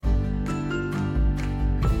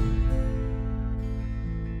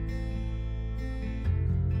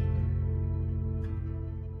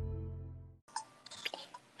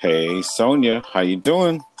Hey Sonia, how you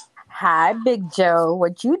doing? Hi, Big Joe.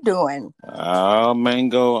 What you doing?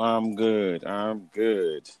 Mango, I'm good. I'm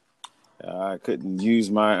good. I couldn't use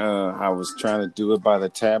my I was trying to do it by the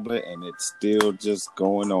tablet and it's still just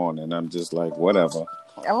going on and I'm just like whatever.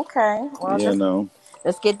 Okay. Well, You just know.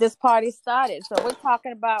 let's get this party started. So we're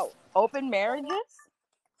talking about open marriages.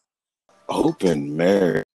 Open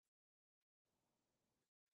marriage.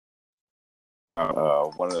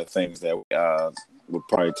 One of the things that we'll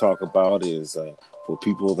probably talk about is for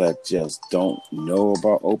people that just don't know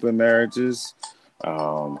about open marriages.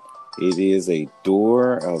 Um, it is a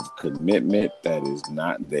door of commitment that is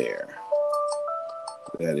not there.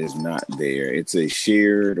 That is not there. It's a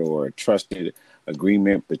shared or a trusted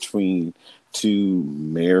agreement between two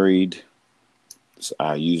married,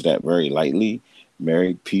 I use that very lightly,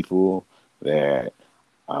 married people that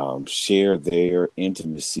share their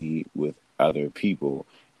intimacy with other people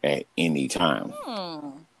at any time. Hmm.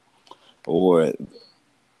 Or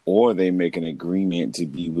or they make an agreement to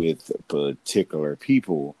be with particular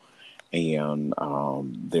people and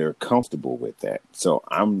they're comfortable with that. So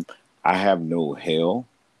I have no hell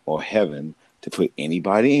or heaven to put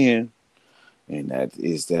anybody in, and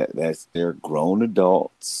that's their grown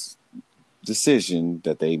adults decision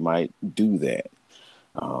that they might do that.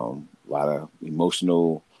 A lot of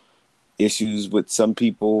emotional issues with some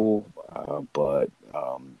people, but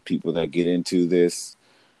people that get into this,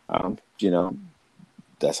 you know,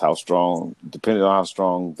 that's how strong, depending on how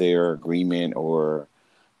strong their agreement or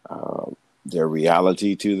uh, their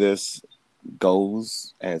reality to this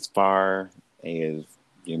goes as far as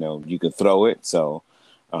you can throw it. So,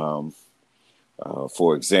 um,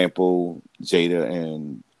 for example,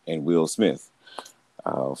 Jada and Will Smith,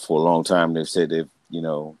 for a long time they've said they've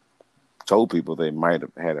told people they might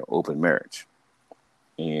have had an open marriage,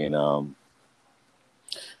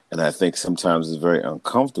 and I think sometimes it's very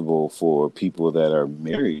uncomfortable for people that are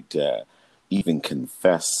married to even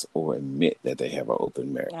confess or admit that they have an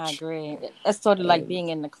open I marriage. agree. It's sort of like And being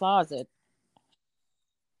in the closet.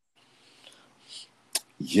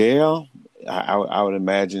 yeah, I would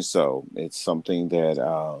imagine so. It's something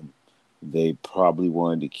that they probably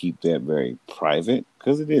wanted to keep that very private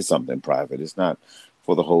because it is something private. It's not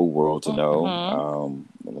for the whole world to know.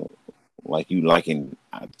 Mm-hmm. Like you liking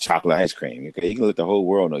chocolate ice cream. Okay, you can let the whole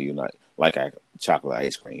world know you not like chocolate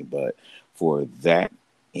ice cream, but for that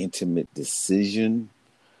intimate decision,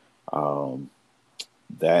 um,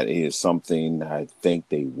 that is something I think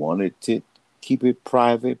they wanted to keep it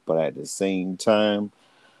private, but at the same time,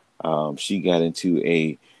 she got into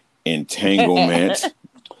a entanglement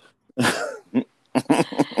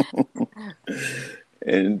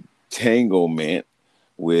entanglement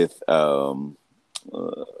with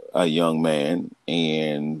a young man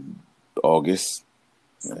in August,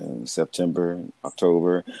 September,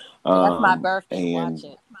 October, That's my birthday. Watch and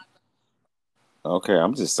it. okay,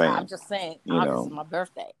 I'm just I'm saying, just saying, you August is know, my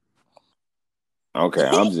birthday. okay,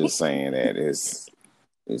 I'm just saying that it's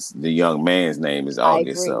the young man's name is I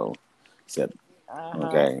August, agree. so Sep- Uh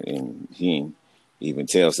okay, and he ain't even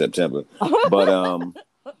tell September, but huh.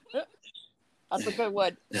 That's a good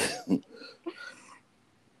one.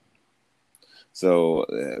 so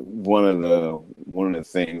one of the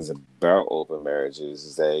things about open marriages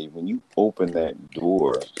is that when you open that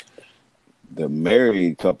door, the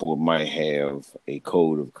married couple might have a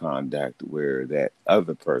code of conduct where that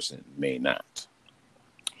other person may not.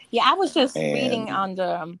 Yeah, I was just reading And on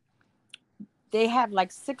the. They have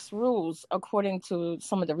like six rules according to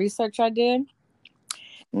some of the research I did.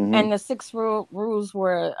 hmm And the six rules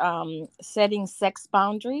were setting sex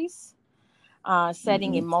boundaries,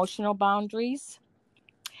 setting hmm emotional boundaries,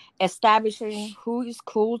 establishing who is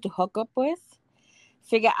cool to hook up with,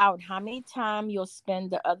 figure out how many time you'll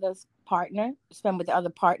spend with the other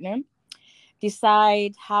partner,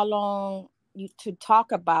 decide how long you to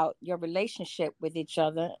talk about your relationship with each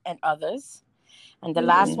other and others. And the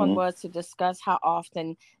last one hmm was to discuss how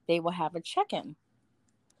often they will have a check-in.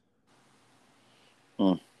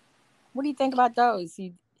 What do you think about those?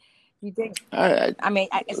 You think? I, I mean,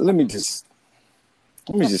 it's let me just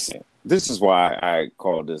say this is why I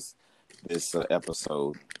call this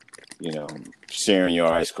episode, sharing your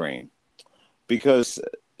ice cream, because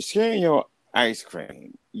sharing your ice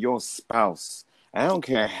cream, your spouse, I don't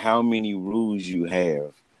care how many rules you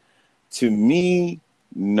have. To me,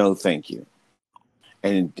 no, thank you.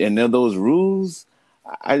 And then those rules,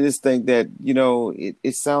 I just think that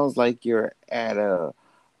it sounds like you're at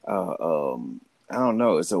I don't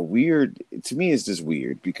know. It's a weird. To me, it's just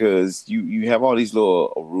weird because you have all these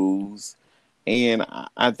little rules, And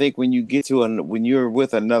I think when you get to when you're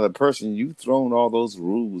with another person, you've thrown all those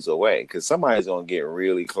rules away because somebody's gonna get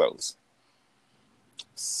really close.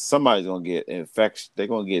 Somebody's gonna get infection. They're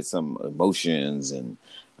gonna get some emotions and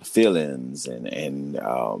feelings, and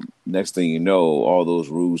next thing you know, all those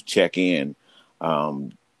rules check in.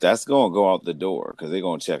 That's gonna go out the door because they're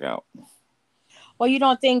gonna check out. Well, you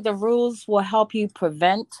don't think the rules will help you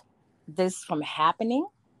prevent this from happening?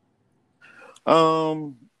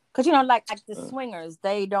 Um, Because like the swingers,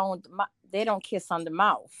 they don't kiss on the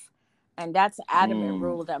mouth, and that's an adamant mm,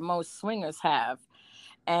 rule that most swingers have.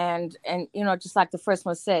 And just like the first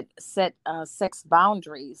one said, set sex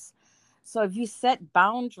boundaries. So if you set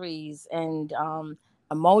boundaries and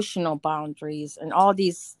emotional boundaries and all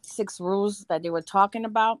these 6 rules that they were talking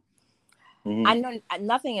about, I mhm. know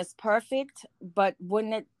nothing is perfect, but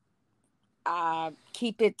wouldn't it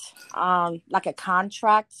keep it like a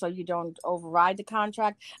contract so you don't override the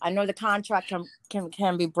contract? I know the contract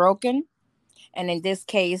can be broken, and in this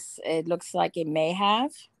case, it looks like it may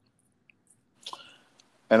have.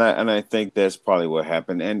 And I think that's probably what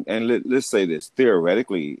happened. And let's say this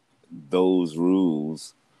theoretically, those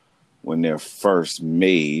rules when they're first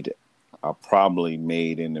made are probably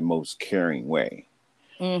made in the most caring way.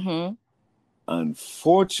 Mm-hmm.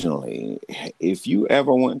 Unfortunately, if you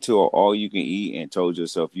ever went to an all you can eat and told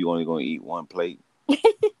yourself you only going to eat one plate,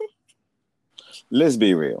 let's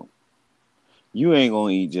be real. You ain't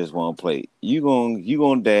going to eat just one plate. You going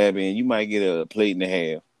to dab in. You might get a plate and a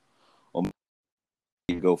half or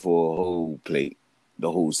you go for a whole plate,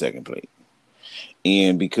 the whole second plate.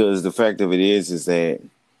 And because the fact of it is that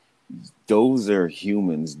those are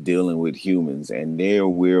humans dealing with humans, and there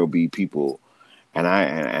will be people. And I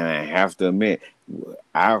have to admit,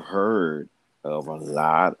 I've heard of a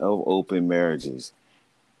lot of open marriages,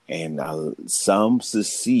 and some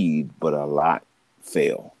succeed, but a lot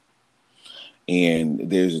fail. And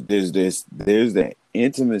there's that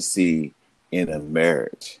intimacy in a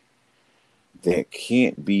marriage that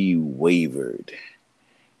can't be wavered.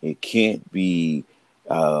 It can't be,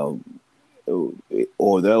 um,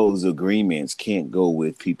 or those agreements can't go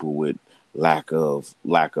with people with lack of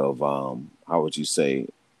how would you say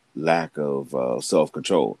lack of self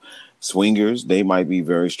control. Swingers, they might be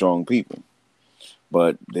very strong people,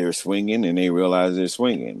 but they're swinging and they realize they're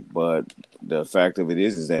swinging. But the fact of it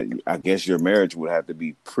is that I guess your marriage would have to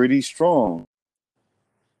be pretty strong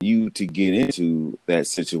for you to get into that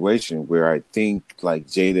situation where I think like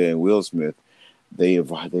Jada and Will Smith,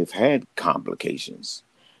 they've had complications,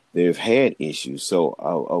 they've had issues. So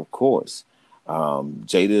of course,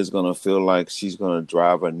 Jada is gonna feel like she's gonna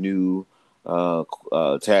drive a new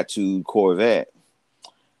tattooed Corvette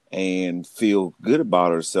and feel good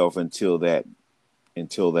about herself until that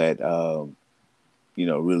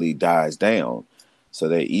really dies down. So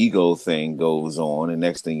that ego thing goes on, and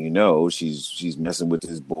next thing you know, she's messing with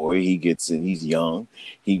this boy. He gets in. He's young.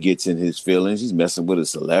 He gets in his feelings. He's messing with a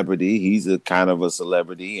celebrity. He's a kind of a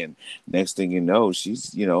celebrity, and next thing you know,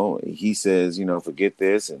 he says, forget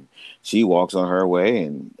this, and she walks on her way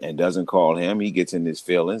and doesn't call him. He gets in his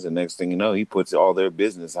feelings, and next thing you know, he puts all their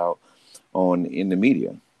business out on in the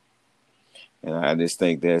media. And I just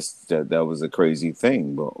think that was a crazy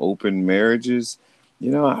thing. But open marriages,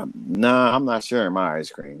 nah, I'm not sharing my ice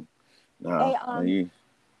cream. Hey, No, you,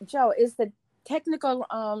 Joe, is the technical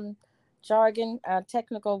jargon,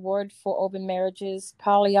 technical word for open marriages,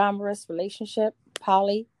 polyamorous relationship?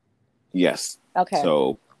 Poly. yes. Okay.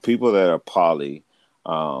 So people that are poly,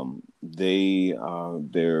 they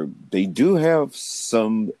do have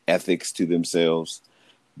some ethics to themselves,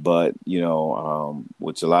 but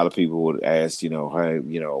which a lot of people would ask, hey,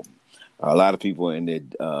 a lot of people in the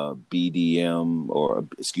BDM or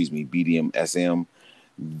excuse me BDM SM,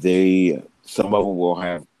 some of them will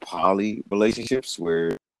have poly relationships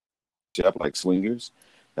where up like swingers.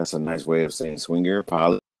 That's a nice way of saying swinger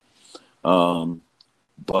poly. Um,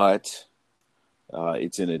 but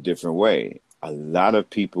it's in a different way. A lot of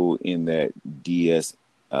people in that DS,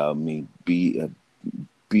 I mean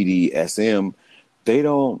BDSM, they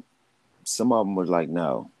don't. Some of them were like,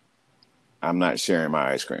 no, I'm not sharing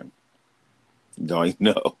my ice cream. Don't you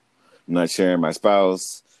know? I'm not sharing my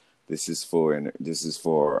spouse. This is for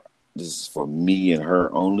me and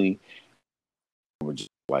her only. We're just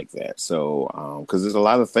like that. So, because there's a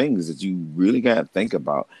lot of things that you really got to think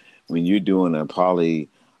about when you're doing a poly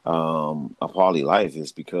life,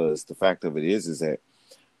 is because the fact of it is that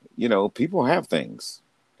people have things,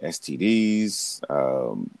 STDs,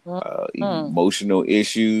 Mm-hmm. emotional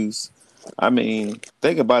issues. I mean,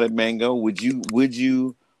 think about it, Mango. Would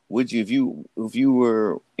you if you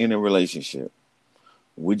were in a relationship,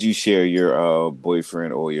 would you share your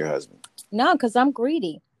boyfriend or your husband? No, because I'm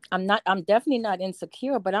greedy. I'm definitely not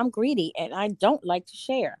insecure, but I'm greedy and I don't like to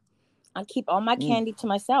share. I keep all my Mm. candy to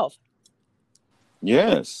myself.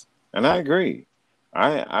 Yes, and I agree.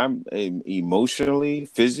 I'm emotionally,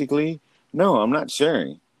 physically. No, I'm not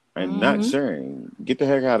sharing. I'm not Hmm. sharing. Get the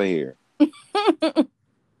heck out of here.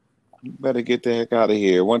 You better get the heck out of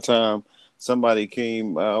here. One time, somebody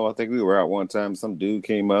came. I think we were out one time. Some dude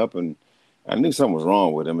came up, and I knew something was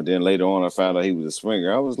wrong with him. And then later on, I found out he was a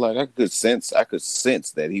swinger. I was like, I could sense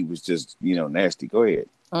that he was just, nasty. Go ahead,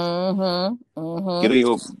 Hmm. get Hmm. on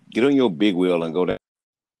your get on your big wheel and go down.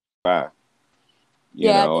 Bye.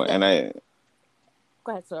 Yeah, And I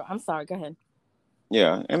go ahead, sir. I'm sorry. Go ahead.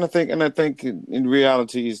 Yeah, and I think in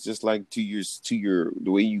reality, it's just like to your the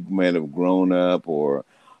way you might have grown up, or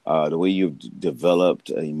the way you've developed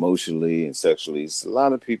emotionally and sexually. A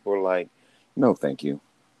lot of people are like, no, thank you.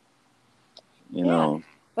 You Yeah, know.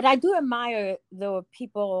 but I do admire the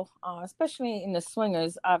people, especially in the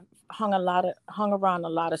swingers. I've hung around a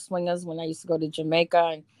lot of swingers when I used to go to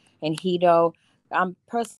Jamaica and Hedo. I'm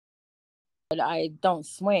personally, I don't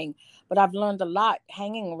swing, but I've learned a lot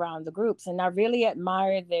hanging around the groups, and I really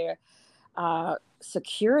admire their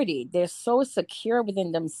security. They're so secure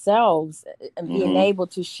within themselves and being Mm-hmm. able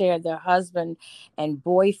to share their husband and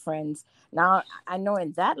boyfriends. Now, I know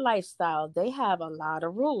in that lifestyle, they have a lot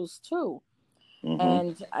of rules too. Mm-hmm.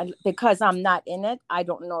 And because I'm not in it, I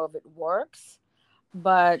don't know if it works.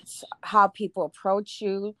 But how people approach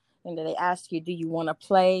you, and they ask you, "Do you want to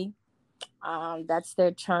play?" That's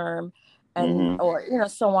their term, and Mm-hmm. or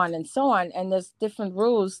so on and so on. And there's different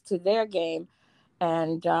rules to their game,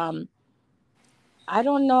 and I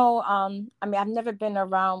don't know. I mean, I've never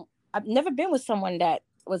been with someone that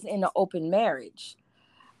was in an open marriage,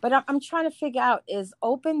 but I'm trying to figure out, is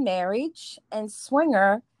open marriage and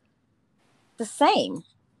swinger the same?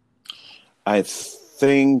 I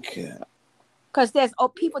think. Because there's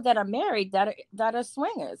people that are married that are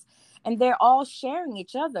swingers, and they're all sharing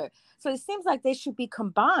each other. So it seems like they should be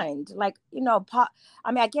combined. Like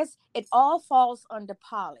I mean, I guess it all falls under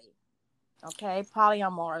poly. Okay,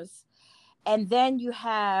 polyamorous, and then you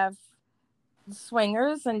have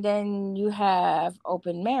swingers, and then you have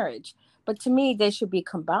open marriage. But to me, they should be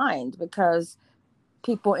combined because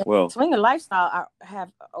people in Well. swinger lifestyle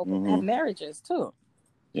have Mm-hmm. marriages too.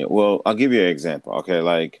 Yeah. Well, I'll give you an example. Okay,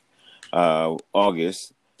 like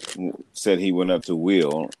August said he went up to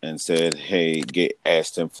Will and said, "Hey,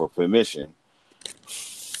 asked him for permission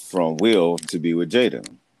from Will to be with Jada."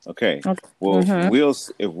 Okay. Okay. Well, Mm-hmm.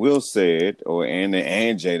 If Will said, or and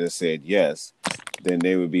Jada said yes, then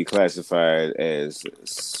they would be classified as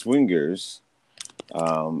swingers,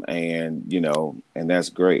 and that's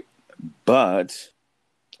great. But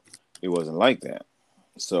it wasn't like that.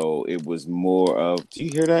 So it was more of. Do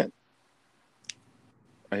you hear that?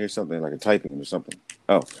 I hear something like a typing or something.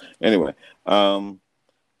 Oh, anyway. Um,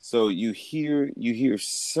 So you hear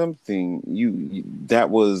something that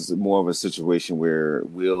was more of a situation where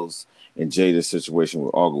Will's and Jada's situation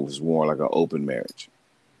with August was more like an open marriage.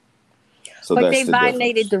 So But that's they the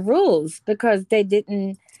violated difference. the rules because they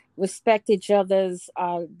didn't respect each other's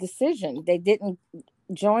decision. They didn't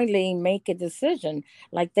jointly make a decision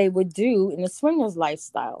like they would do in a swingers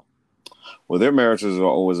lifestyle. Well, their marriages were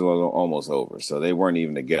always almost over, so they weren't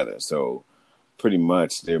even together. So pretty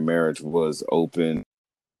much their marriage was open,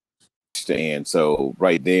 and so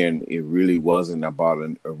right then it really wasn't about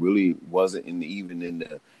it really wasn't even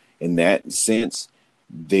in that sense.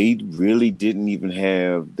 They really didn't even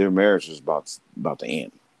have their marriage was about to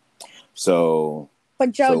end. So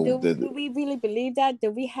But Joe, so do the we really believe that?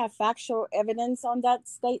 Do we have factual evidence on that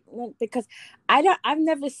statement? Because I've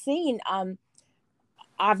never seen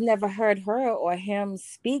I've never heard her or him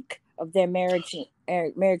speak of their marriage.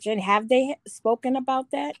 And have they spoken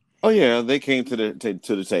about that? Oh yeah, they came to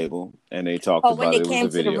the table and they talked Oh, when about they it. It was came a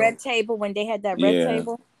to the video. red table, when they had that red Yeah.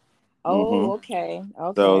 table. Hmm. Oh, okay,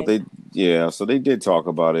 So okay. they so they did talk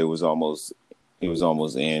about it. It was almost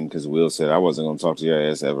in because Will said I wasn't going to talk to your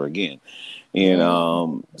ass ever again. And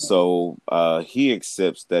Mm-hmm. so he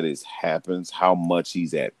accepts that it happens. How much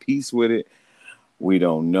he's at peace with it, we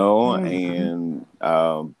don't know. Mm-hmm. And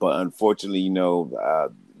but unfortunately,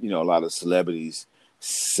 a lot of celebrities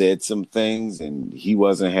said some things, and he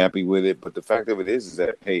wasn't happy with it. But the fact of it is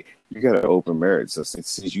that hey, you got an open marriage. So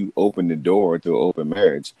since you opened the door to an open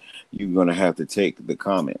marriage, you're gonna have to take the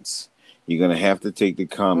comments. You're gonna have to take the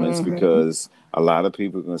comments Mm-hmm. because a lot of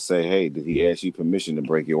people are gonna say, "Hey, did he ask you permission to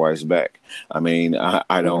break your wife's back?" I mean,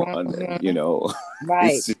 I don't, Mm-hmm. you know,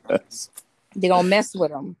 Right. it's just They're gonna mess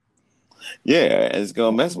with them. Yeah, it's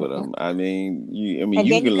gonna mess with Mhm. them. I mean, And you then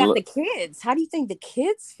you can got the look. kids. How do you think the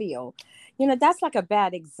kids feel? You know, that's like a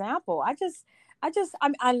bad example. I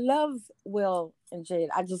love Will and Jade.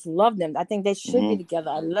 I just love them. I think they should be Mhm. together.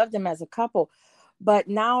 I love them as a couple. But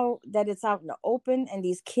now that it's out in the open and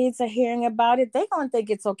these kids are hearing about it, they don't think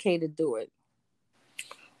it's okay to do it.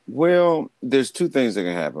 Well, there's two things that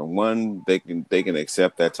can happen. One, they can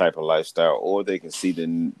accept that type of lifestyle, or they can see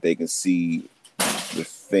the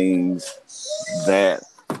things that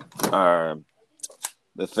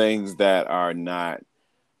are not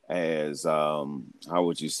as how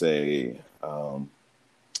would you say,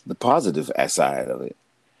 the positive side of it.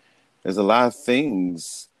 There's a lot of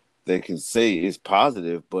things they can say is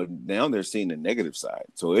positive, but now they're seeing the negative side.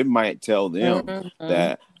 So it might tell them Mm-hmm.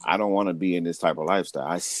 that I don't want to be in this type of lifestyle.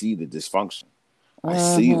 I see the dysfunction. I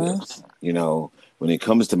see Mm-hmm. this. When it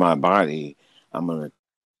comes to my body, I'm gonna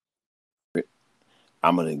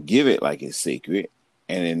give it like it's sacred,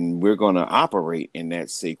 and then we're gonna operate in that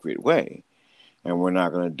sacred way. And we're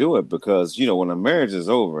not going to do it because when a marriage is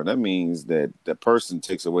over, that means that the person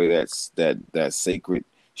takes away that sacred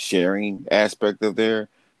sharing aspect of their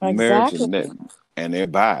marriage, Exactly. and they're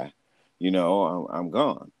by. I'm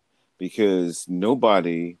gone, because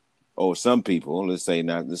nobody, or some people, let's say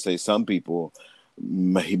some people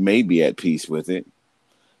may be at peace with it,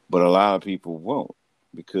 but a lot of people won't,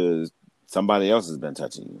 because somebody else has been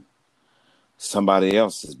touching you. Somebody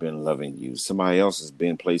else has been loving you. Somebody else has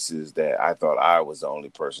been places that I thought I was the only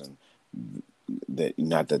person, that,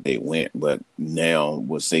 not that they went, but now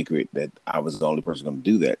was sacred, that I was the only person going to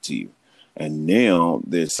do that to you. And now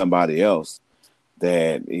there's somebody else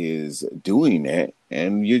that is doing that,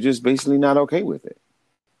 and you're just basically not okay with it.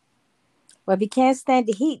 But if he can't stand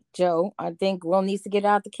the heat, Joe, I think Will needs to get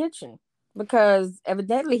out the kitchen because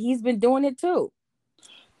evidently he's been doing it too.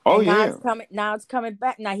 Oh And yeah. now it's coming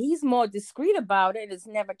back. Now he's more discreet about it. It's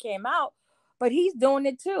never came out, but he's doing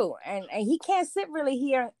it too. And he can't sit really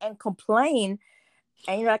here and complain.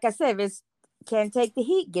 And like I said, if it's can't take the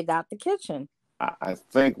heat, get out the kitchen. I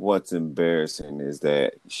think what's embarrassing is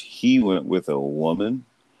that he went with a woman,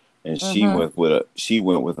 and Mm-hmm. she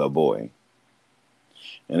went with a boy.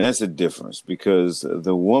 And that's a difference, because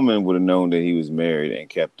the woman would have known that he was married and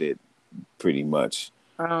kept it pretty much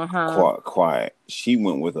Uh-huh. quiet. She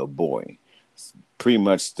went with a boy, pretty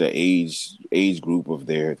much the age group of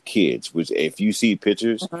their kids. Which, if you see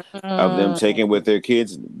pictures of them taken Mm-hmm. with their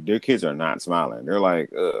kids are not smiling. They're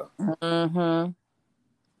like, ugh, Mm-hmm.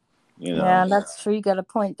 you Yeah, know, that's true. You got a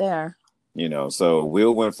point there. So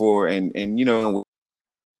Will went for, and and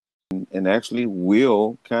actually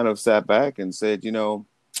Will kind of sat back and said,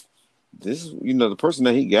 this, the person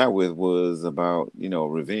that he got with was about,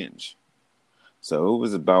 revenge. So it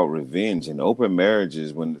was about revenge. And open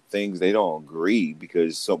marriages, when the things they don't agree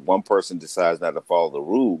because one person decides not to follow the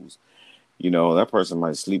rules, that person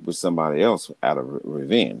might sleep with somebody else out of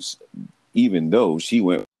revenge. Even though she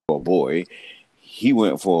went for a boy, he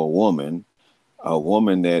went for a woman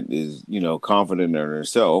that is, confident in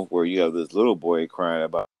herself, where you have this little boy crying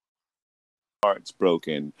about heart's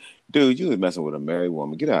broken. Dude, you was messing with a married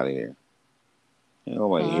woman. Get out of here.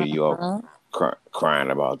 Nobody hear you all Mm-hmm.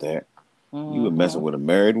 crying about that. You were messing Mm-hmm. with a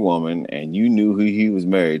married woman, and you knew who he was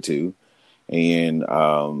married to, and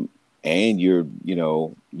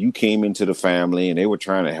you came into the family, and they were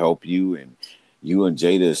trying to help you, and you and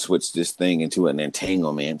Jada switched this thing into an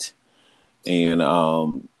entanglement, and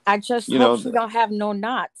I just you hope know she don't have no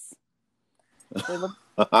knots. They would,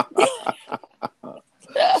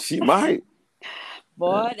 she might.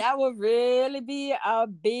 boy, that would really be a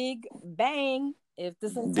big bang if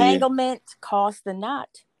this The entanglement caused a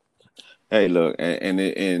knot. Hey, look, and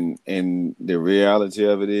the reality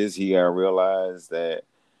of it is, he got to realize that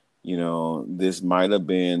this might have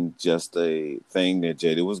been just a thing that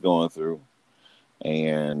Jada was going through,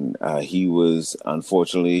 and he was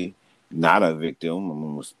unfortunately not a victim.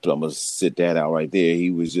 I'm gonna sit that out right there.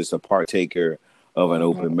 He was just a partaker of an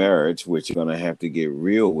open Mm-hmm. marriage, which you're gonna have to get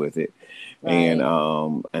real with it, Right. and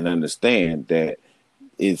understand that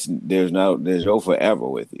there's no forever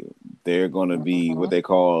with you. They're gonna be what Mm-hmm. they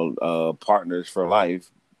call partners for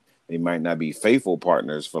life. They might not be faithful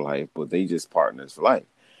partners for life, but they just partners for life.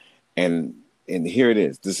 And here it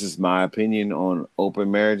is. This is my opinion on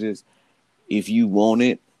open marriages. If you want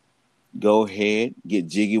it, go ahead, get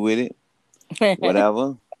jiggy with it,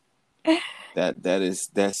 whatever. That's it's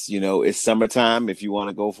summertime. If you want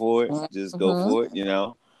to go for it, just go Mm-hmm. for it.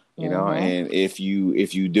 Mm-hmm. And if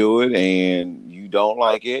you do it and you don't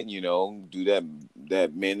like it, do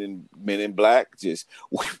that men in black, just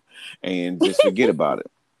and just forget about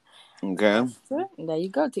it. Okay, That's it. There you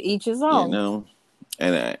go. To each his you own. know.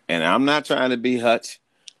 And I'm not trying to be Hutch.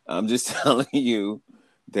 I'm just telling you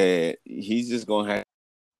that he's just gonna have.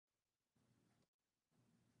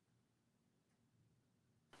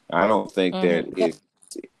 I don't think that Mm-hmm. is.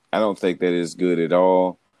 I don't think that is good at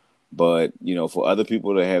all. But for other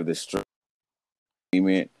people to have the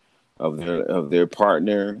agreement of their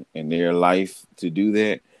partner and their life to do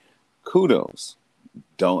that, kudos.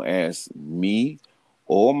 Don't ask me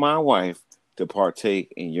or my wife to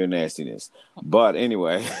partake in your nastiness. But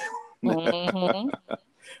anyway, Mm-hmm.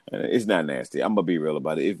 it's not nasty. I'm gonna be real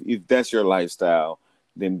about it. If that's your lifestyle,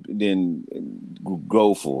 then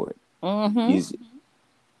go for it. Mm-hmm. Is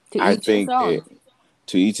To I each his think that own.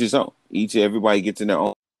 to each his own. Everybody gets in their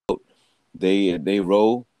own. They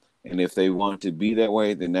roll, and if they want to be that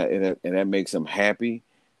way, then that makes them happy,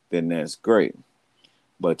 then that's great.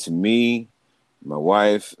 But to me, my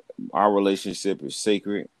wife, our relationship is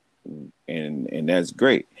sacred, and that's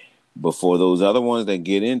great. But for those other ones that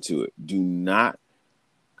get into it, do not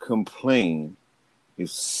complain if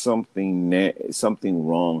something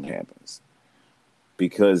wrong happens,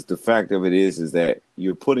 because the fact of it is that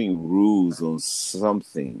you're putting rules on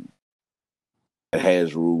something that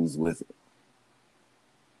has rules with it.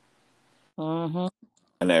 Mm-hmm.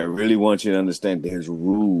 And I really want you to understand there's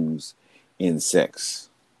rules in sex.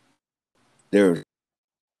 There,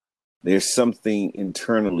 there's something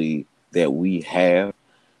internally that we have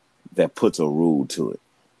that puts a rule to it.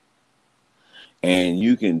 And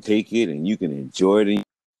you can take it and you can enjoy it and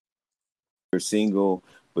you're single,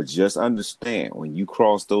 but just understand when you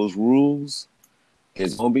cross those rules,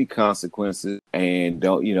 there's gonna be consequences. And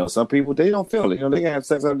don't some people they don't feel it. They can have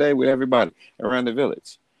sex all day with everybody around the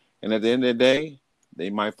village. And at the end of the day, they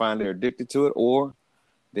might find they're addicted to it, or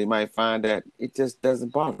they might find that it just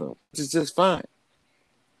doesn't bother them. It's just fine.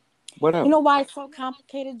 You Whatever. know why it's so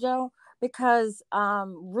complicated, Joe? Because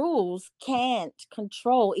rules can't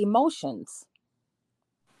control emotions.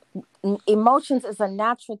 Emotions is a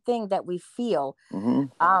natural thing that we feel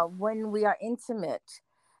Mm-hmm. when we are intimate.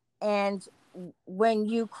 And when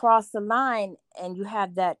you cross the line and you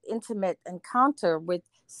have that intimate encounter with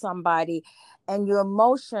somebody and your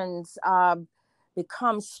emotions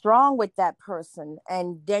become strong with that person,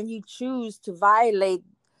 and then you choose to violate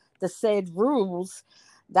the said rules,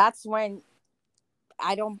 that's when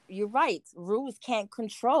you're right. Rules can't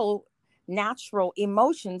control natural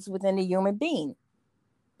emotions within a human being.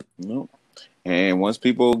 No. And once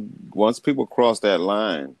people cross that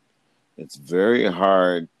line, it's very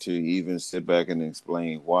hard to even sit back and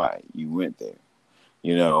explain why you went there.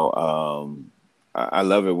 I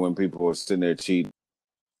love it when people are sitting there cheating.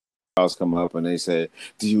 House come up and they say,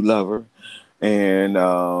 "Do you love her?" And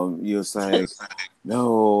you're like,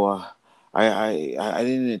 "No, I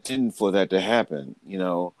didn't intend for that to happen."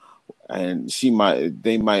 And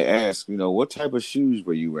they might ask, "What type of shoes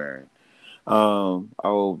were you wearing?"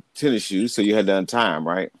 Oh, tennis shoes. So you had to untie them,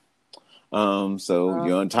 right? So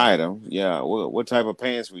you untied them. Yeah. What type of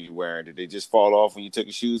pants were you wearing? Did they just fall off when you took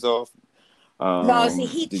your shoes off? No, see,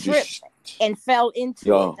 he Did you? tripped and fell into it.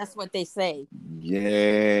 Yo, That's what they say.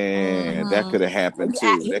 yeah, that Hmm. could have happened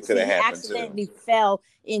too. That could have He happened too. accidentally fell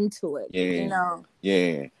into it. You Yeah, know.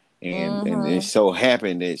 yeah. And it Hmm. so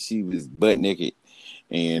happened that she was butt naked,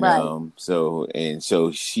 and Right. so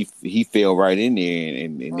he fell right in there,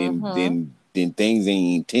 and then Hmm. then then things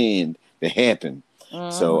ain't intend to happen.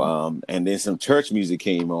 So Hmm. and then some church music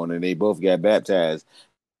came on, and they both got baptized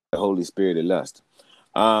the Holy Spirit of lust.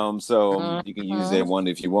 So you can use that Hmm. one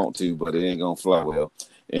if you want to, but it ain't gonna fly well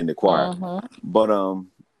in the choir. Hmm. But and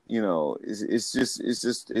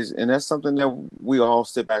that's something that we all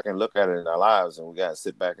sit back and look at it in our lives, and we gotta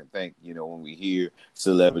sit back and think. When we hear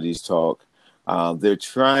celebrities talk, they're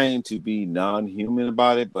trying to be non-human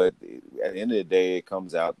about it, but at the end of the day, it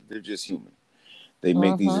comes out that they're just human. They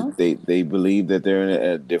make these. Hmm. They believe that they're in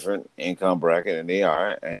a different income bracket, and they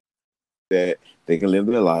are, and that they can live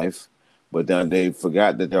their life, but then they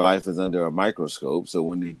forgot that their life is under a microscope. So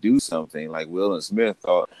when they do something like Will and Smith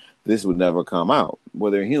thought this would never come out,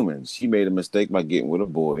 well, they're humans. She made a mistake by getting with a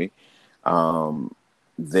boy. Um,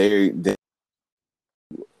 they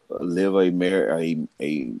live a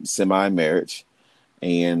semi marriage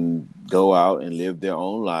and go out and live their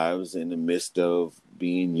own lives in the midst of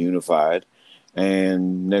being unified.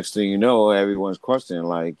 And next thing you know, everyone's questioning,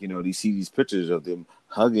 like, they see these pictures of them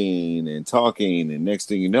hugging and talking. And next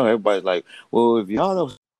thing you know, everybody's like, well, if y'all know,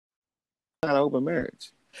 it's not an open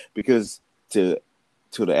marriage. Because to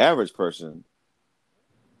the average person,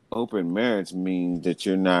 open marriage means that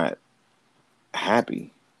you're not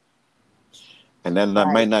happy. And Right. that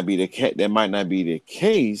might not be the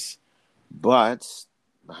case, but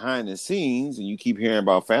behind the scenes, and you keep hearing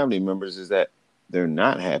about family members, is that they're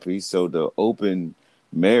not happy. So the open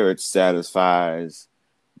marriage satisfies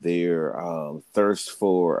their thirst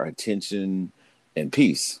for attention and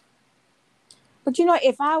peace. But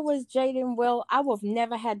if I was Jaden Will, I would have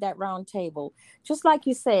never had that round table. Just like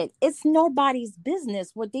you said, it's nobody's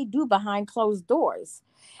business what they do behind closed doors.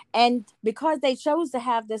 And because they chose to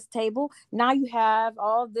have this table, now you have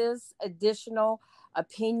all this additional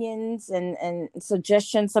opinions and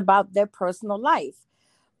suggestions about their personal life.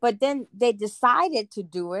 But then they decided to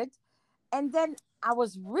do it. And then I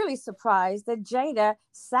was really surprised that Jada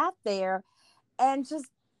sat there and just,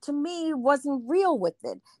 to me, wasn't real with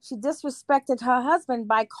it. She disrespected her husband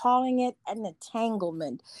by calling it an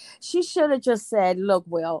entanglement. She should have just said, look,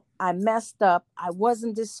 Will, I messed up. I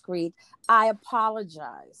wasn't discreet. I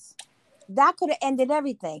apologize. That could have ended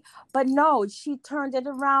everything. But no, she turned it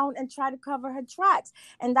around and tried to cover her tracks.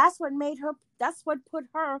 And that's what put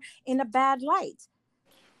her in a bad light.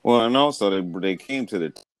 Well, and also they came to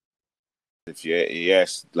the, if you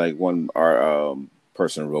asked, like one our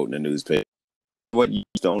person wrote in the newspaper, what you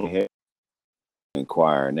don't have to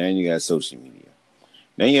inquire. Now you got social media.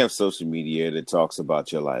 Now you have social media that talks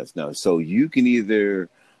about your life. Now, so you can either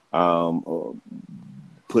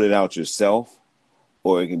put it out yourself,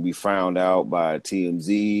 or it can be found out by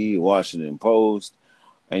TMZ, Washington Post,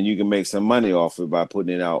 and you can make some money off it by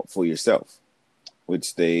putting it out for yourself,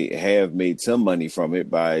 which they have made some money from it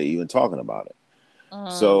by even talking about it.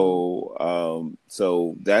 So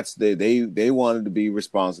that's they wanted to be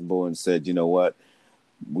responsible and said, you know what,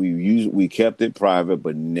 we kept it private,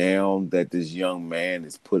 but now that this young man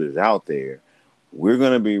has put it out there, we're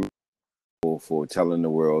gonna be responsible for telling the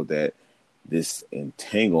world that this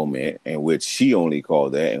entanglement, and which she only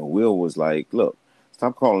called that, and Will was like, look,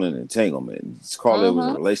 stop calling it entanglement. Just call it was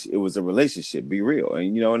a relation. It was a relationship. Be real,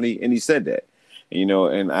 and and he said that,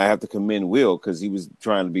 and I have to commend Will because he was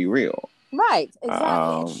trying to be real. Right,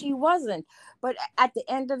 exactly. And she wasn't. But at the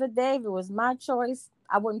end of the day, if it was my choice,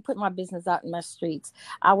 I wouldn't put my business out in my streets.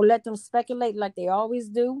 I would let them speculate like they always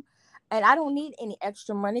do. And I don't need any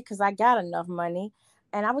extra money because I got enough money.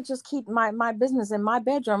 And I would just keep my business in my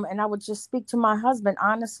bedroom, and I would just speak to my husband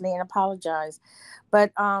honestly and apologize.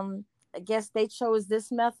 But I guess they chose this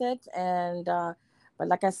method. And but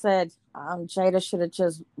like I said, Jada should have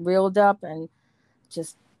just reeled up and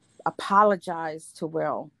just apologized to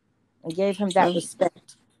Will and gave him that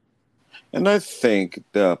respect. And I think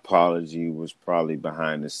the apology was probably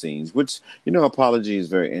behind the scenes, which, apology is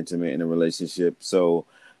very intimate in a relationship. So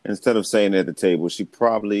instead of saying it at the table, she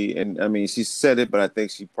probably, and I mean, she said it, but I think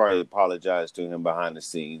she probably apologized to him behind the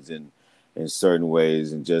scenes in certain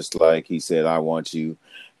ways. And just like he said, I want you.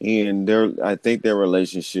 And I think their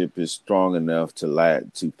relationship is strong enough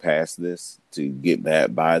to pass this, to get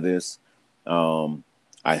that by this.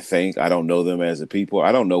 I don't know them as a people.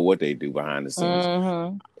 I don't know what they do behind the scenes,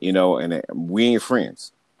 and we ain't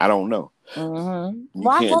friends. I don't know. Well,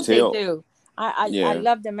 I hope tell. They do. I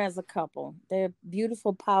love them as a couple. They're a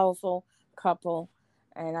beautiful, powerful couple,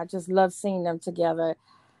 and I just love seeing them together.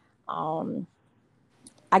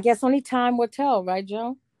 I guess only time will tell, right,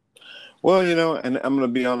 Joe? Well, and I'm going to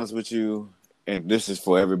be honest with you, and this is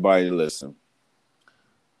for everybody to listen.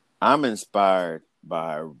 I'm inspired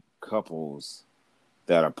by couples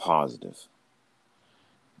that are positive.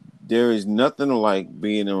 There is nothing like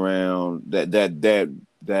being around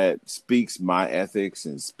that speaks my ethics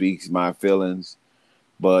and speaks my feelings,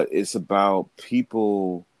 but it's about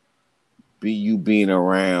people being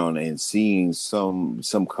around and seeing some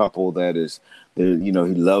couple that is there. He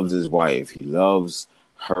loves his wife, he loves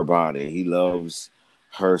her body, he loves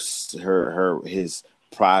his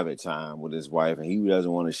private time with his wife, and he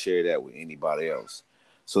doesn't want to share that with anybody else.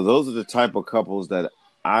 So those are the type of couples that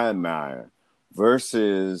I admire,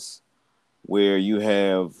 versus where you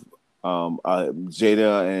have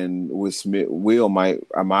Jada and Will might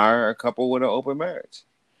admire a couple with an open marriage,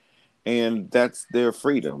 and that's their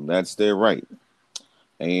freedom, that's their right,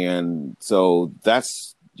 and so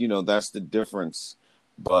that's the difference.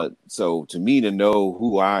 But so to me, to know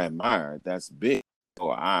who I admire, that's big.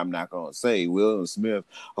 Or I'm not gonna say Will and Smith,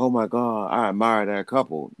 oh my God, I admire that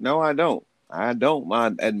couple. No, I don't. I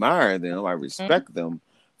admire them. I respect them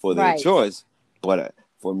for their choice. But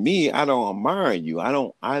for me, I don't admire you. I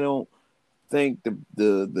don't think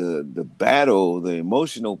the battle, the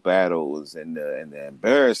emotional battles, and the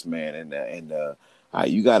embarrassment, and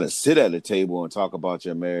you got to sit at a table and talk about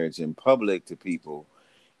your marriage in public to people.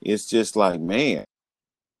 It's just like, man,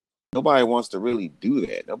 nobody wants to really do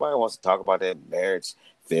that. Nobody wants to talk about that marriage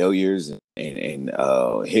failures and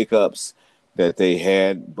hiccups that they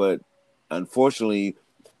had. But unfortunately,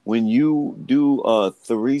 when you do a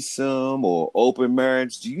threesome or open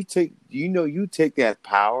marriage, you take that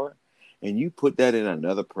power and you put that in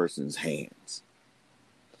another person's hands.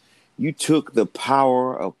 You took the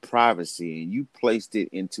power of privacy and you placed it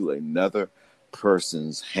into another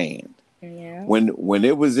person's hand. Yeah. When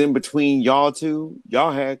it was in between y'all two,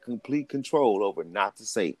 y'all had complete control over not to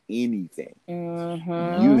say anything. You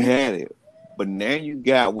Mm-hmm. had it. But now you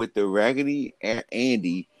got with the Raggedy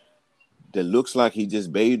Andy that looks like he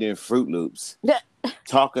just bathed in Fruit Loops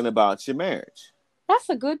talking about your marriage. That's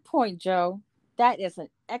a good point, Joe. That is an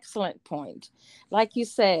excellent point. Like you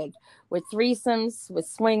said, with threesomes, with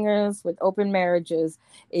swingers, with open marriages,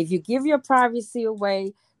 if you give your privacy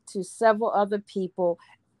away to several other people,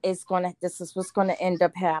 this is what's gonna end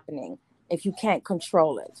up happening if you can't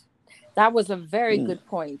control it. That was a very Mm. good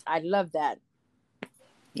point. I love that.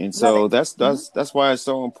 And Love it. so that's Mhm. that's that's why it's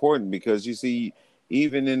so important because you see,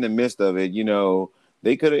 even in the midst of it,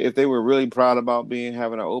 they could have if they were really proud about being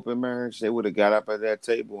having an open marriage, they would have got up at that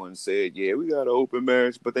table and said, "Yeah, we got an open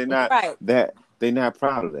marriage," but Right. they're not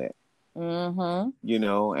proud of that.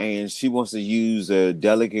 Mm-hmm. And she wants to use a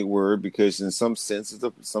delicate word because in some sense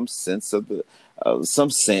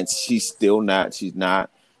she's not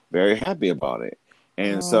very happy about it.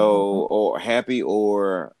 And Mm-hmm. so, or happy,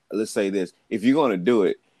 or let's say this, if you're going to do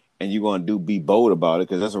it and you're going to be bold about it,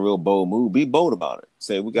 because that's a real bold move, be bold about it.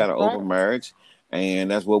 Say we got That's an right. open marriage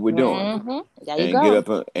and that's what we're doing, Mm-hmm. There you and go.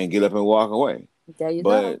 get up and walk away. There you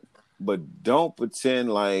go. But don't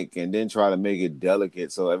pretend like and then try to make it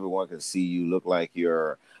delicate so everyone can see you look like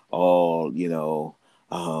you're all, you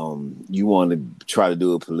want to try to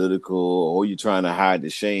do a political or you're trying to hide the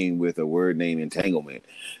shame with a word named entanglement.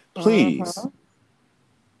 Please. Mm-hmm.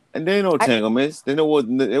 And there ain't no entanglements. There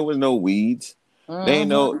was no weeds. Mm-hmm.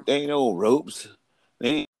 There ain't no ropes.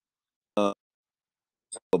 There ain't a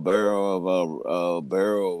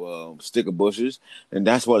barrel of stick of bushes, and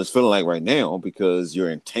that's what it's feeling like right now because you're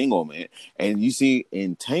entanglement, and you see,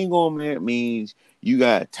 entanglement means you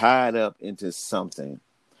got tied up into something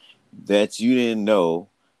that you didn't know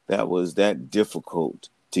that was that difficult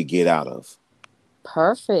to get out of.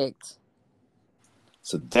 Perfect.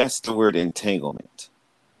 So that's the word entanglement.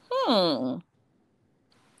 Hmm.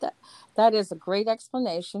 That that is a great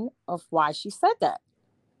explanation of why she said that.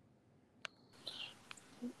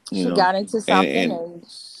 You She know, got into and something and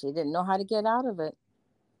she didn't know how to get out of it.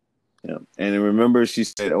 yeah. And remember, she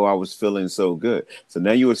said, "Oh, I was feeling so good." So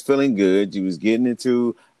now you was feeling good. You was getting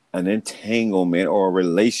into an entanglement or a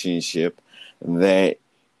relationship that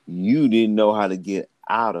you didn't know how to get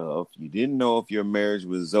out of. You didn't know if your marriage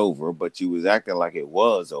was over, but you was acting like it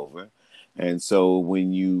was over. And so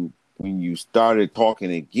when you started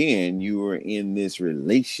talking again, you were in this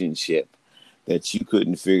relationship that you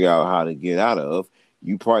couldn't figure out how to get out of.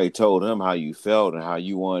 You probably told him how you felt and how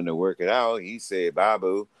you wanted to work it out. He said, "Bye,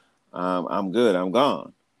 boo. I'm good. I'm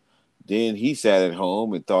gone." Then he sat at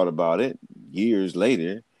home and thought about it years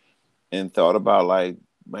later and thought about like,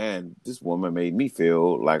 man, this woman made me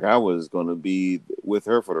feel like I was going to be with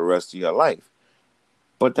her for the rest of your life.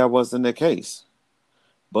 But that wasn't the case.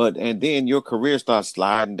 And then your career starts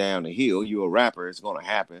sliding down the hill. You're a rapper. It's going to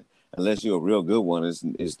happen unless you're a real good one. There's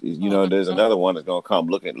Mhm. another one that's going to come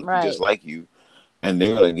looking just Right. like you. And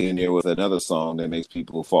they're going to get in there with another song that makes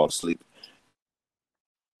people fall asleep.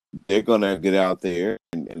 They're gonna get out there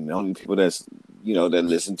and the only people that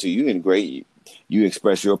listen to you and great you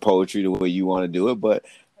express your poetry the way you want to do it, but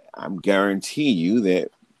I'm guarantee you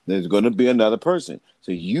that there's gonna be another person.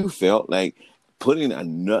 So you felt like putting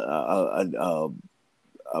a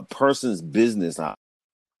person's business out,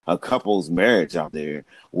 a couple's marriage out there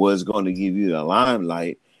was going to give you the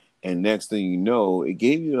limelight, and next thing you know, it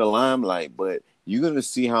gave you the limelight, but you're gonna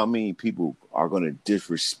see how many people are gonna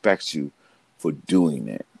disrespect you for doing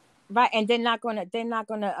that. Right. And they're not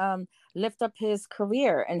gonna lift up his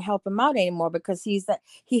career and help him out anymore because he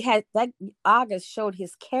had that August showed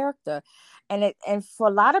his character. And for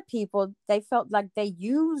a lot of people, they felt like they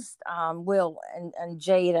used Will and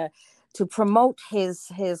Jada to promote his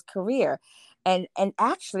career. And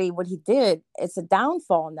actually what he did, it's a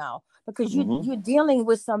downfall now because Mm-hmm. you're dealing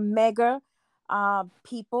with some mega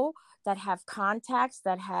people that have contacts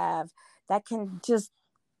that can just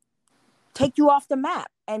take you off the map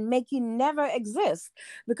and make you never exist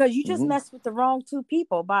because you just Mm-hmm. mess with the wrong two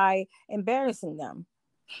people by embarrassing them.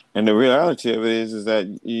 And the reality of it is that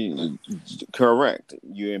correct,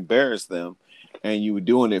 you embarrassed them, and you were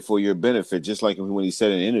doing it for your benefit. Just like when he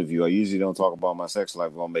said in an interview, I usually don't talk about my sex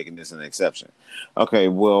life. But I'm making this an exception. Okay,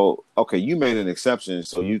 well, okay, you made an exception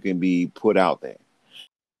so you can be put out there.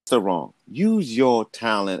 So wrong. Use your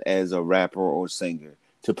talent as a rapper or singer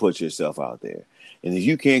to put yourself out there. And if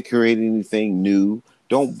you can't create anything new,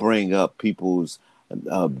 don't bring up people's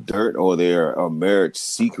dirt or their marriage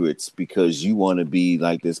secrets because you want to be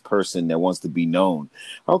like this person that wants to be known.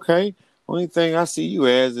 Okay, only thing I see you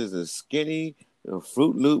as is a skinny,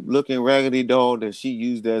 Fruit Loop looking raggedy doll that she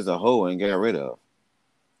used as a hoe and got rid of.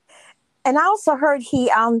 And I also heard he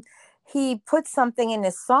put something in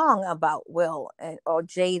his song about Will or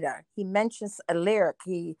Jada. He mentions a lyric.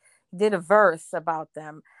 He did a verse about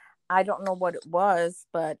them. I don't know what it was,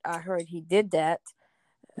 but I heard he did that.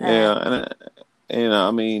 Yeah, and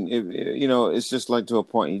I mean, it's just like to a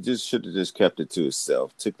point. He just should have just kept it to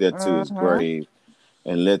himself, took that to his Mm-hmm. grave,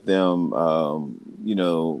 and let them,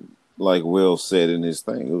 like Will said in his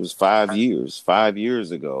thing. It was 5 years. 5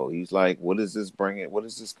 years ago, he's like, "What is this bringing? What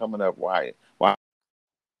is this coming up? Why?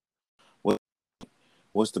 What,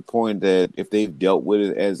 what's the point that if they've dealt with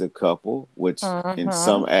it as a couple, which Mm-hmm.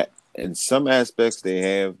 in some aspects they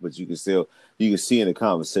have, but you can see in the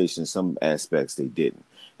conversation some aspects they didn't.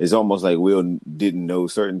 It's almost like Will didn't know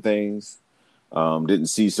certain things, didn't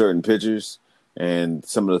see certain pictures, and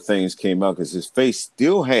some of the things came out because his face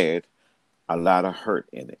still had a lot of hurt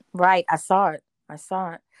in it. Right. I saw it. I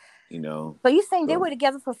saw it. You know, So you saying they so were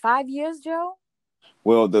together for 5 years, Joe?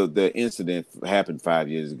 well, the incident happened 5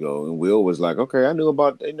 years ago, and Will was like, "Okay, I knew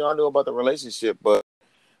about the relationship, but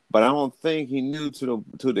I don't think he knew to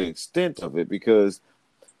the extent of it because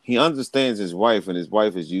he understands his wife, and his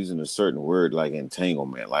wife is using a certain word like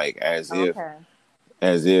entanglement, like Okay.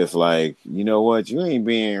 as if like you know what, you ain't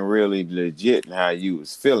being really legit in how you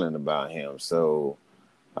was feeling about him. So,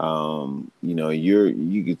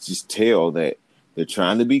 you could just tell that they're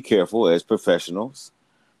trying to be careful as professionals,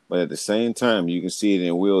 but at the same time, you can see it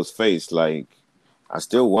in Will's face, like I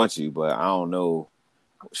still want you, but I don't know,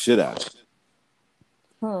 should I?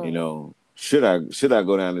 Hmm. Should I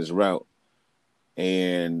go down this route?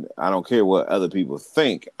 And I don't care what other people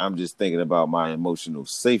think. I'm just thinking about my emotional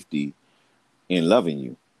safety in loving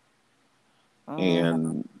you. Mm-hmm.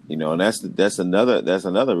 And and that's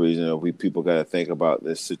another reason that we people got to think about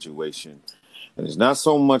this situation. And it's not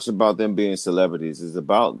so much about them being celebrities; it's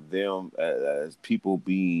about them as people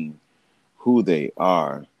being who they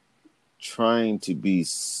are, trying to be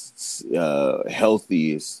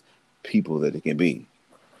healthiest people that they can be.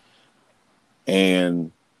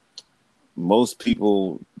 And most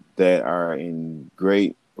people that are in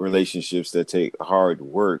great relationships that take hard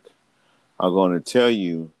work are going to tell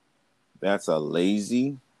you that's a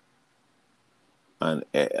lazy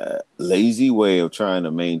way of trying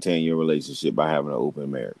to maintain your relationship by having an open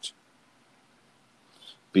marriage,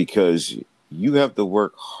 because you have to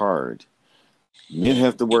work hard. Men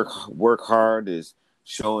have to work hard is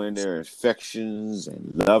showing their affections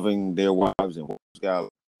and loving their wives and guys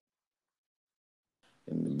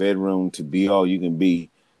in the bedroom to be all you can be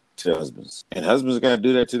to husbands, and husbands got to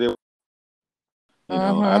do that to their. I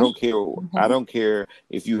Mm-hmm. don't care. I Mm-hmm. don't care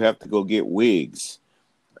if you have to go get wigs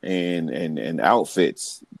and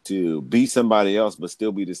outfits to be somebody else, but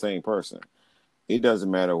still be the same person. It doesn't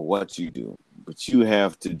matter what you do, but you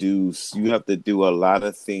have to do a lot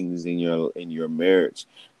of things in your marriage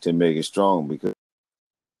to make it strong. Because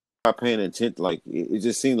I'm not paying attention, like it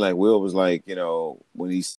just seemed like Will was like,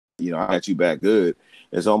 when he's, I got you back good.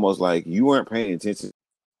 It's almost like you weren't paying attention,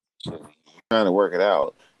 trying to work it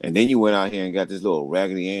out, and then you went out here and got this little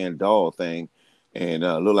Raggedy Ann doll thing, and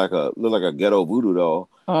look like a ghetto voodoo doll,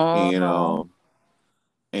 and Mm-hmm.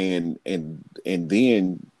 and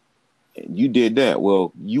then you did that.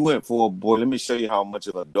 Well, you went for a boy. Let me show you how much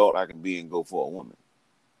of an adult I can be and go for a woman.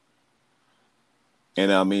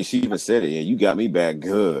 And I mean, she even said it. Yeah, you got me back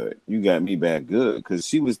good. You got me back good because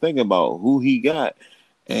she was thinking about who he got,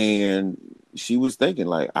 and she was thinking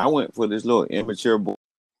like, I went for this little immature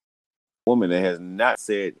woman that has not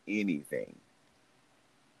said anything.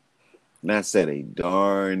 Not said a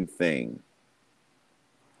darn thing,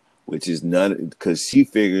 which is none because she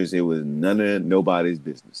figures it was none of nobody's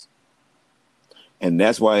business. And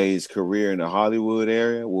that's why his career in the Hollywood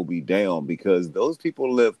area will be down because those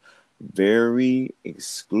people live very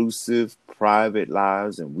exclusive, private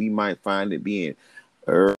lives, and we might find it being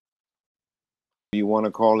you want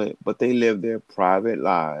to call it, but they live their private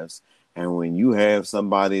lives. And when you have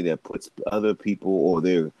somebody that puts other people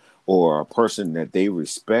or a person that they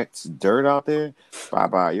respect dirt out there, bye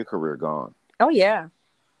bye, your career gone. Oh yeah.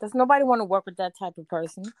 Does nobody want to work with that type of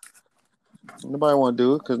person? Nobody want to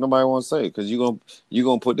do it because nobody want to say it because you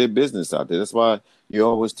gonna put their business out there. That's why you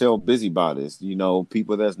always tell busybodies,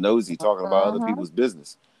 people that's nosy talking about other Mm-hmm. people's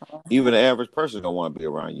business. Even the average person don't want to be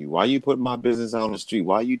around you. Why you putting my business out on the street?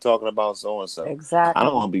 Why you talking about so and so? I Exactly.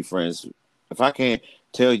 don't want to be friends. If I can't,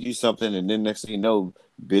 tell you something, and then next thing you know,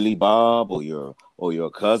 Billy Bob or your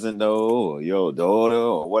cousin know, or your daughter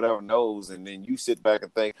or whatever knows, and then you sit back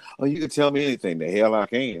and think, oh, you can tell me anything. The hell I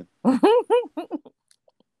can.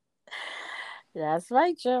 That's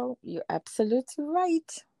right, Joe. You're absolutely right.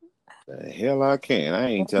 The hell I can. I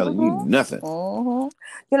ain't telling you Mm-hmm. nothing.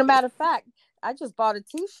 Mm-hmm. Matter of fact, I just bought a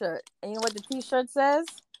T-shirt, and you know what the T-shirt says?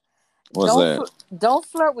 What's that? Don't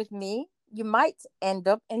flirt with me. You might end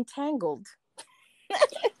up entangled.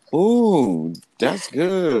 Ooh, that's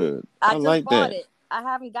good. I I just like bought that. it. I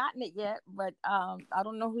haven't gotten it yet, but I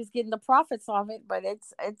don't know who's getting the profits of it, but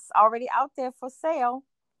it's already out there for sale.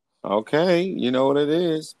 Okay, you know what it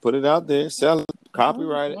is. Put it out there, sell it,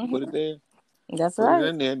 copyright it, put it Mm-hmm. there, That's put it right.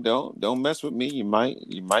 in there. Don't mess with me. You might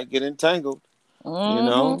get entangled. You Mm-hmm.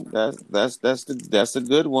 know, that's a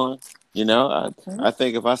good one. You know, I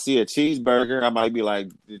think if I see a cheeseburger, I might be like,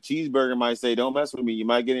 the cheeseburger might say, "Don't mess with me. You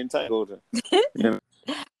might get entangled." You know,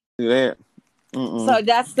 do that. So Mm-mm.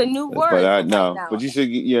 that's the new But word I for right no. But now. you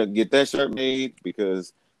should get that shirt made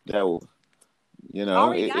because that will, I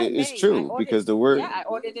already got it it's made. I true ordered. because the Yeah, word. I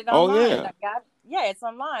ordered it Oh online. yeah. I got. Yeah, it's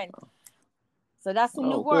online. So that's the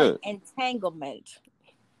new Oh word: good. entanglement.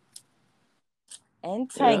 Yeah.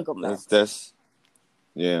 Entanglement. That's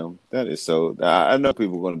yeah. That is so. I know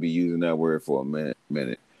people are going to be using that word for a minute.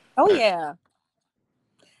 Oh yeah.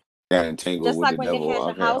 Got entangled Just with like the when they devil. had the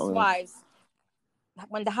Okay. Oh, housewives,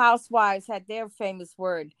 when the housewives had their famous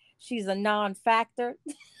word, she's a non-factor.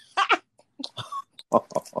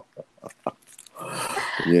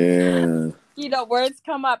 yeah. Words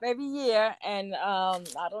come up every year, and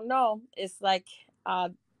I don't know. It's like uh,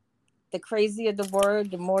 the crazier the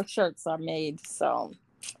word, the more shirts are made. So,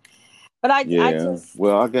 but I Yeah. just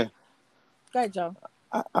Well, I guess go ahead, Joe.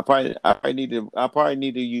 I probably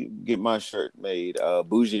need to get my shirt made.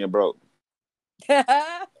 Bougie and broke.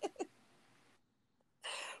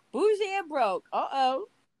 Bougie and broke. Uh-oh.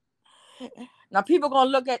 Now people gonna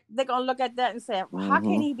look at that and say, well, how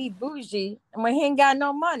can Mm-hmm. he be bougie when he ain't got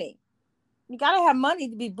no money? You gotta have money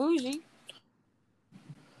to be bougie.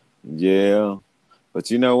 Yeah.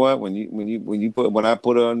 But you know what? When I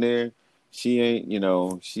put her on there, she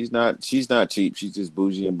ain't. She's not cheap. She's just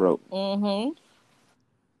bougie and broke. Mm-hmm.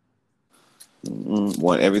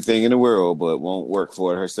 Want everything in the world, but won't work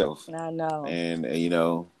for it herself. I know. And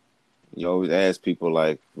you always ask people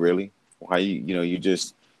like, really? Why you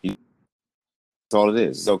just that's all it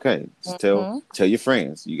is. It's okay. Just Mm-hmm. tell your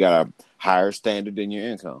friends you got a higher standard than your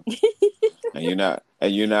income, and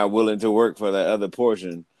you're not willing to work for that other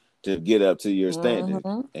portion to get up to your standard.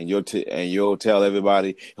 Mm-hmm. And you'll tell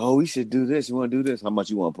everybody, oh, we should do this. You want to do this? How much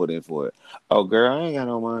you want to put in for it? Oh, girl, I ain't got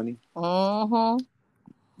no money. Mm-hmm.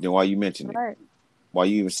 Then why you mention it? Right. Why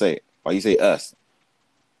you even say it? Why you say us?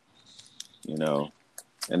 You know.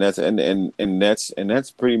 And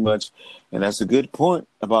that's pretty much, and that's a good point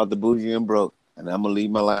about the bougie and broke. And I'm gonna leave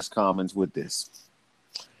my last comments with this: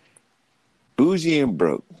 bougie and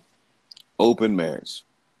broke, open marriage,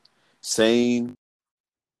 same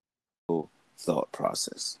thought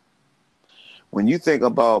process. When you think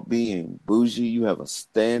about being bougie, you have a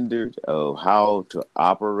standard of how to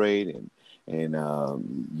operate,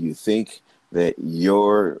 and you think that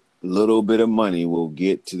your little bit of money will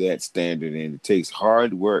get to that standard, and it takes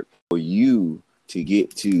hard work for you to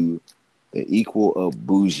get to the equal of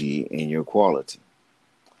bougie in your quality.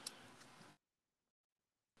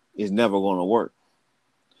 It's never going to work.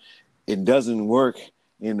 It doesn't work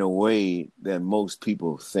in a way that most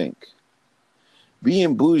people think.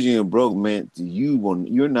 Being bougie and broke meant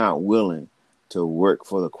you're not willing to work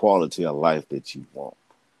for the quality of life that you want.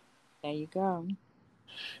 There you go.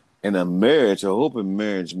 In a marriage, a open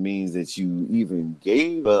marriage means that you even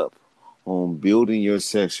gave up on building your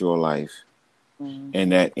sexual life and Mm-hmm.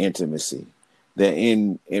 that intimacy. That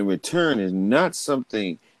in return is not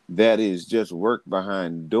something that is just work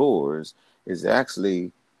behind doors, is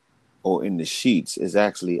actually or in the sheets, is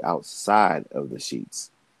actually outside of the sheets.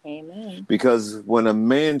 Amen. Because when a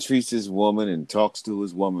man treats his woman and talks to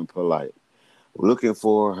his woman polite, looking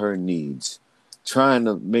for her needs, trying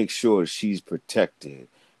to make sure she's protected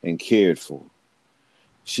and cared for,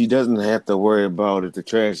 she doesn't have to worry about if the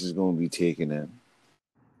trash is going to be taken out.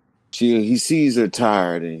 He sees her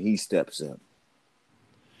tired and he steps up.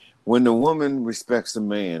 When the woman respects a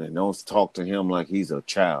man and don't talk to him like he's a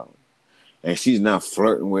child, and she's not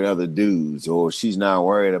flirting with other dudes, or she's not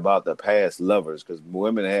worried about the past lovers, because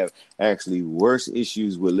women have actually worse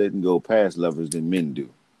issues with letting go past lovers than men do.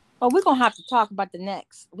 Well, we're gonna have to talk about the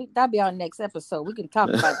next. That'll be our next episode. We can talk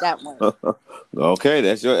about that one. Okay,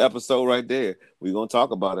 that's your episode right there. We're gonna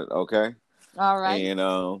talk about it. Okay, All right.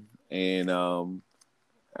 and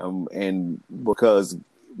And because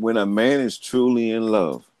when a man is truly in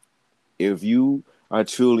love, if you are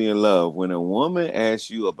truly in love, when a woman asks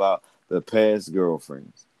you about the past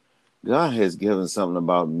girlfriends, God has given something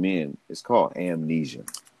about men. It's called amnesia.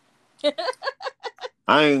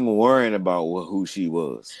 I ain't worrying about who she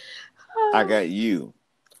was. I got you.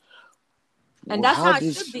 And that's how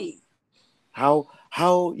it should be. How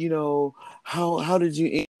how did you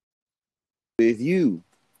end with you?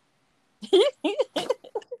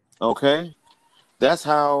 Okay, that's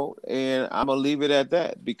how, and I'm gonna leave it at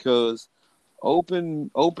that because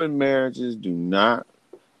open marriages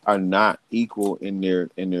are not equal in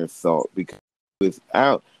their thought, because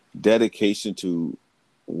without dedication to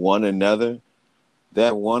one another,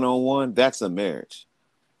 that one-on-one, that's a marriage,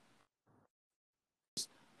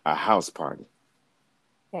 a house party.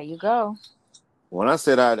 There you go. When I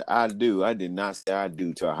said I do, I did not say I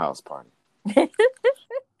do to a house party.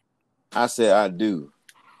 I said I do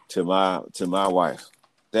to my wife.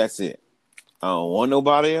 That's it. I don't want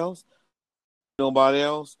nobody else.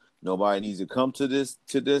 Nobody needs to come to this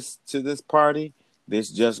party. This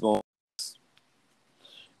just going,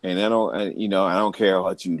 and I don't care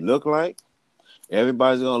what you look like.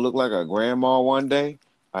 Everybody's gonna look like a grandma one day.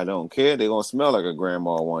 I don't care. They're gonna smell like a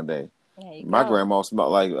grandma one day. My grandma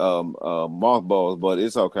smelled like mothballs, but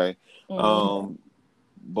it's okay. Mm-hmm.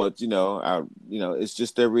 But it's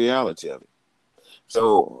just the reality of it.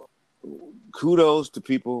 So kudos to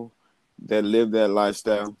people that live that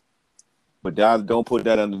lifestyle, but don't put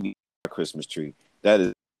that underneath a Christmas tree. That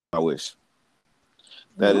is my wish.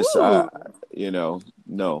 That is,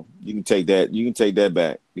 no, you can take that. You can take that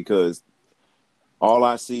back, because all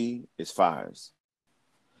I see is fires.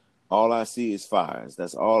 All I see is fires.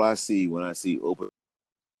 That's all I see when I see open.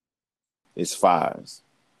 It's fires.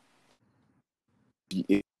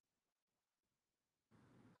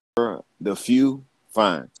 The few,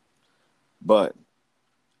 fine, but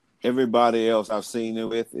everybody else I've seen it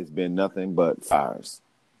with, it's been nothing but fires.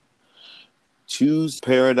 Choose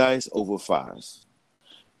paradise over fires,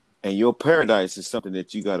 and your paradise is something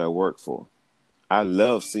that you got to work for. I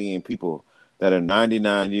love seeing people that are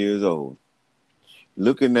 99 years old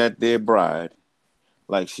looking at their bride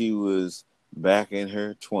like she was back in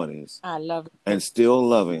her 20s. I love it. And still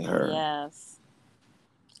loving her. Yes.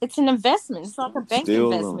 It's an investment. It's like a bank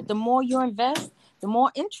investment. The more you invest, the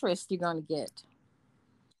more interest you're going to get.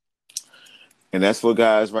 And that's for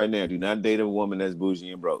guys right now. Do not date a woman that's bougie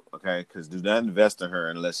and broke, okay? Because do not invest in her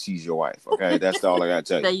unless she's your wife, okay? That's all I got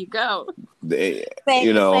to tell you. There you go.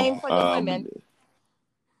 Same for the women.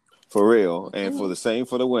 For real. And for the same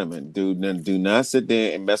for the women. Do not sit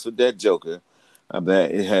there and mess with that joker.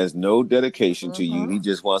 That it has no dedication to you. He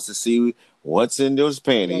just wants to see what's in those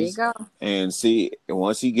panties. There you go. And see,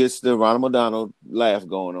 once he gets the Ronald McDonald laugh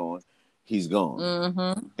going on, he's gone.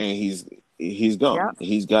 Mm-hmm. And he's gone. Yep.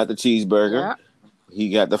 He's got the cheeseburger. Yep. He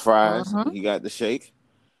got the fries. Mm-hmm. He got the shake.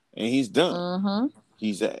 And he's done. Mm-hmm.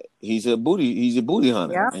 He's a booty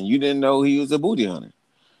hunter. Yep. And you didn't know he was a booty hunter.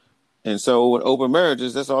 And so with open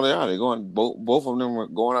marriages, that's all they are. They're going, both of them were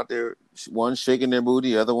going out there, one shaking their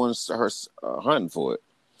booty, the other one's hunting for it.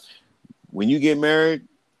 When you get married,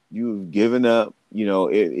 you've given up.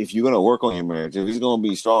 If you're going to work on your marriage, if it's going to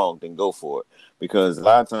be strong, then go for it. Because a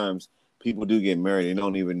lot of times people do get married and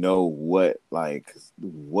don't even know what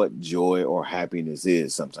joy or happiness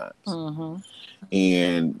is sometimes. Mm-hmm.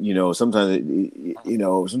 And,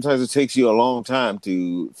 sometimes it takes you a long time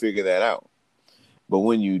to figure that out. But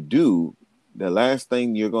when you do, the last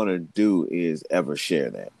thing you're going to do is ever share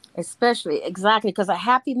that. Exactly, because a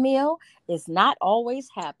happy meal is not always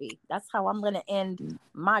happy. That's how I'm going to end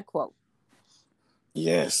my quote.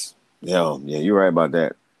 Yes. Yeah, you're right about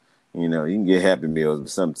that. You can get happy meals, but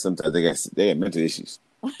sometimes they got mental issues.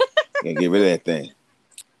 You can't get rid of that thing.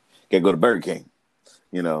 Can't go to Burger King,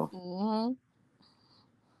 Mm-hmm.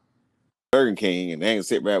 Burger King, and they ain't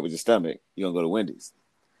sit right with your stomach. You're going to go to Wendy's.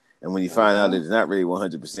 And when you find out that it's not really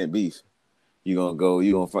 100% beef, you're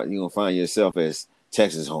gonna find yourself as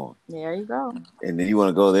Texas horn. There you go. And then you want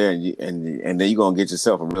to go there and then you're gonna get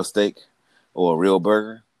yourself a real steak or a real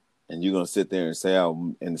burger, and you're gonna sit there and say,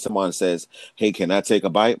 and someone says, "Hey, can I take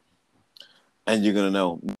a bite?" And you're gonna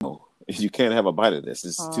know, no, you can't have a bite of this.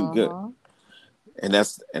 This is too good. And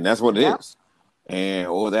that's what it is. And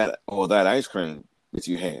or that ice cream that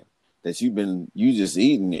you had, that you just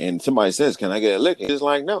eating, and somebody says, "Can I get a lick?" It's just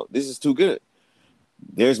like, no, this is too good.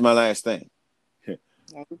 There's my last thing.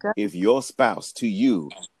 If your spouse to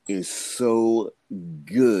you is so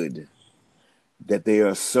good, that they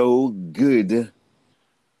are so good,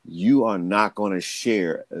 you are not going to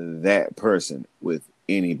share that person with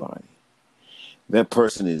anybody. that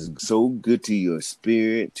person is so good to your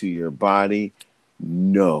spirit, to your body.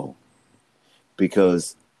 No,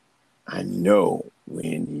 because I know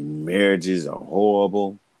when marriages are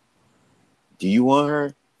horrible. Do you want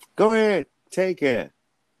her? Go ahead, take it.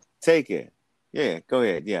 Take it. Yeah, go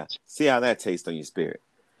ahead. Yeah. See how that tastes on your spirit.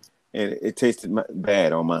 And it tasted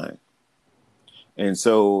bad on mine. And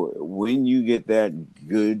so when you get that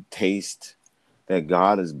good taste that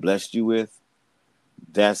God has blessed you with,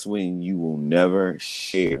 that's when you will never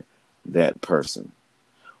share that person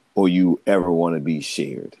or you ever want to be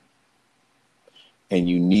shared. And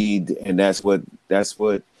you need, and that's what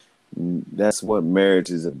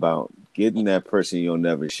marriage is about. Getting that person you'll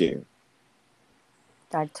never share.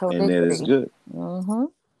 I totally And that is agree. good. Mm-hmm.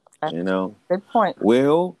 That's You know, a good point.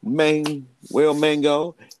 well,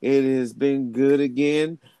 Mango, it has been good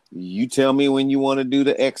again. You tell me when you want to do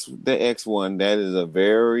the X one. That is a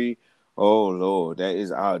very, oh Lord, that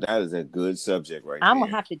is a good subject right I'm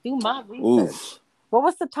gonna there. have to do my research. Oof. What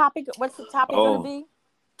was the topic? What's the topic gonna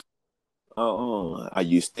Oh, be? are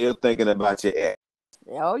you still thinking about your ex?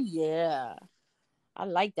 Oh yeah, I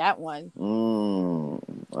like that one.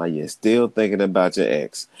 Are you still thinking about your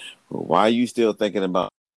ex? Why are you still thinking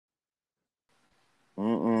about?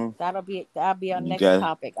 Mm-mm. That'll be our You next got.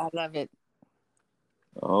 topic. I love it.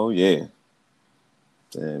 Oh yeah.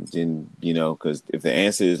 And then, because if the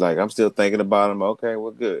answer is like, I'm still thinking about him, okay,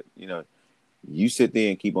 well, good. You sit there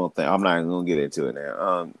and keep on thinking. I'm not even going to get into it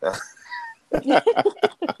now.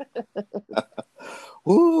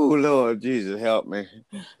 Ooh, Lord Jesus, help me.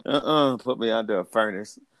 Put me under a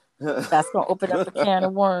furnace. That's gonna open up a can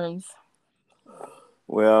of worms.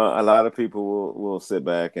 Well, a lot of people will sit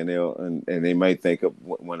back and and they might think of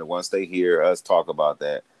once they hear us talk about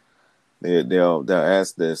that, they'll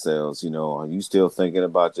ask themselves, are you still thinking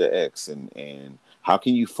about your ex, and how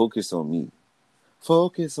can you focus on me?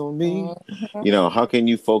 Focus on me. Mm-hmm. How can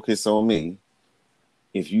you focus on me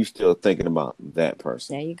if you still thinking about that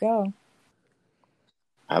person? There you go.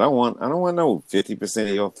 I don't want no 50%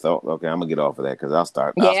 of your thought. Okay, I'm gonna get off of that because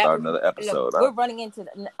I'll Yeah, start another look, episode. we're running into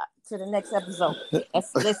to the next episode.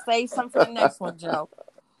 Let's save some for the next one, Joe.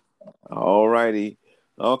 All righty.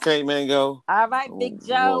 Okay, Mango. All right, Big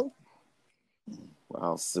Well,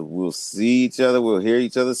 Joe. we'll see each other. We'll hear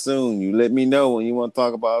each other soon. You let me know when you want to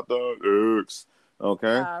talk about the X.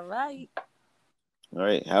 Okay. All right. All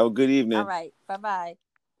right. Have a good All evening. right. Bye bye.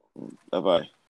 Bye bye.